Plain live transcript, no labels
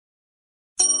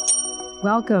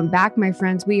Welcome back, my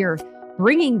friends. We are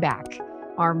bringing back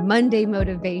our Monday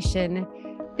motivation.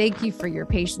 Thank you for your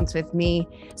patience with me.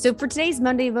 So for today's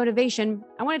Monday motivation,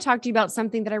 I want to talk to you about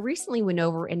something that I recently went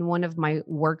over in one of my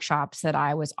workshops that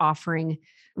I was offering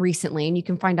recently. And you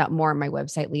can find out more on my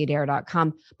website,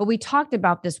 leahdair.com. But we talked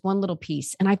about this one little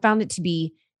piece, and I found it to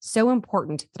be so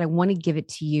important that I want to give it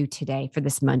to you today for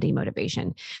this Monday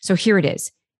motivation. So here it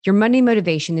is. Your Monday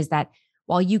motivation is that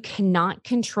while you cannot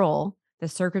control the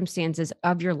circumstances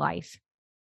of your life,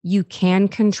 you can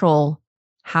control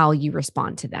how you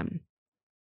respond to them.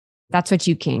 That's what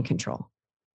you can control.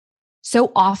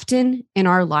 So often in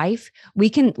our life,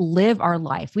 we can live our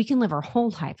life. We can live our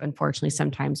whole life, unfortunately,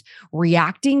 sometimes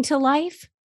reacting to life,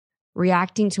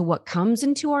 reacting to what comes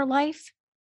into our life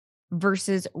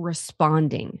versus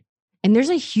responding. And there's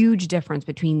a huge difference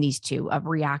between these two of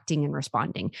reacting and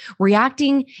responding.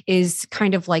 Reacting is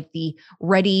kind of like the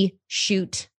ready,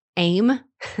 shoot, aim,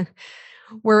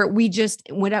 where we just,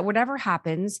 whatever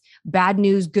happens, bad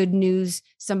news, good news,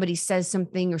 somebody says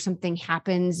something or something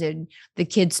happens and the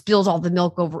kid spills all the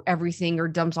milk over everything or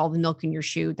dumps all the milk in your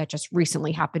shoe. That just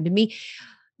recently happened to me.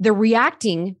 The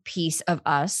reacting piece of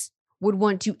us would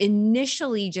want to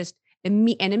initially just and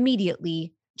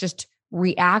immediately just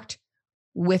react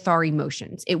with our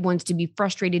emotions. It wants to be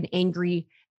frustrated, angry,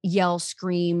 yell,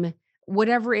 scream,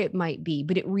 whatever it might be,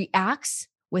 but it reacts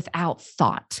without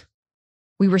thought.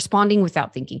 We're responding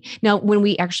without thinking. Now, when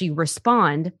we actually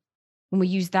respond, when we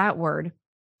use that word,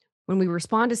 when we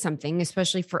respond to something,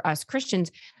 especially for us Christians,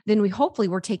 then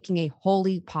we're taking a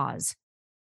holy pause.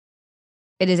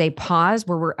 It is a pause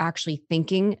where we're actually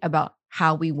thinking about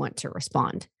how we want to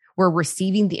respond. We're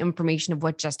receiving the information of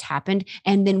what just happened,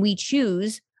 and then we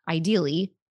choose,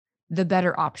 ideally, the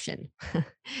better option.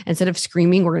 Instead of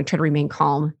screaming, we're going to try to remain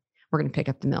calm. We're going to pick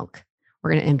up the milk.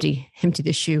 We're going to empty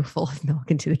the shoe full of milk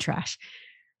into the trash,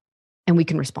 and we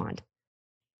can respond.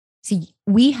 See,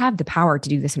 we have the power to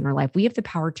do this in our life. We have the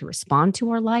power to respond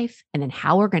to our life and then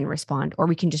how we're going to respond, or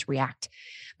we can just react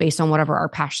based on whatever our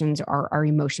passions or our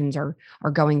emotions are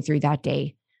going through that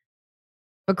day.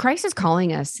 But Christ is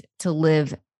calling us to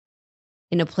live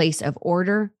in a place of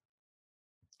order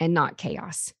and not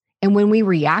chaos. And when we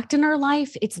react in our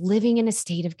life, it's living in a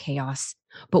state of chaos.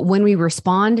 But when we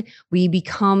respond, we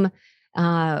become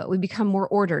more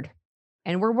ordered,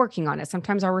 and we're working on it.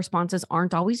 Sometimes our responses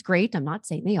aren't always great. I'm not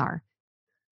saying they are.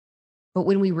 But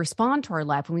when we respond to our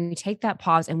life, when we take that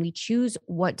pause and we choose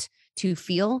what to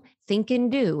feel, think,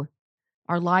 and do,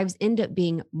 our lives end up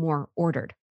being more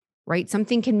ordered, right?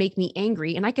 Something can make me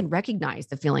angry, and I can recognize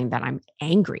the feeling that I'm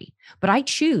angry, but I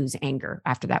choose anger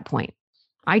after that point.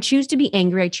 I choose to be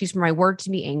angry. I choose for my words to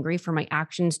be angry, for my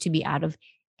actions to be out of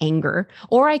anger,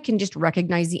 or I can just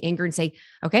recognize the anger and say,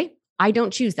 okay, I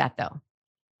don't choose that though.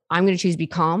 I'm going to choose to be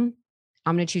calm.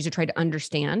 I'm going to choose to try to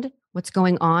understand what's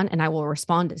going on, and I will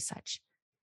respond as such.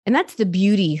 And that's the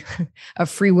beauty of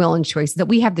free will and choice, that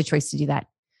we have the choice to do that.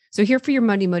 So here for your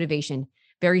Monday motivation,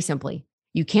 very simply,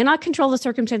 you cannot control the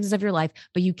circumstances of your life,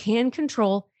 but you can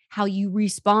control how you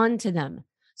respond to them.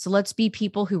 So let's be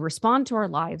people who respond to our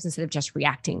lives instead of just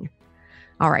reacting.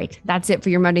 All right, that's it for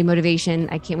your Monday motivation.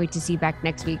 I can't wait to see you back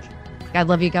next week. God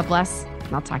love you. God bless.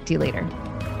 And I'll talk to you later.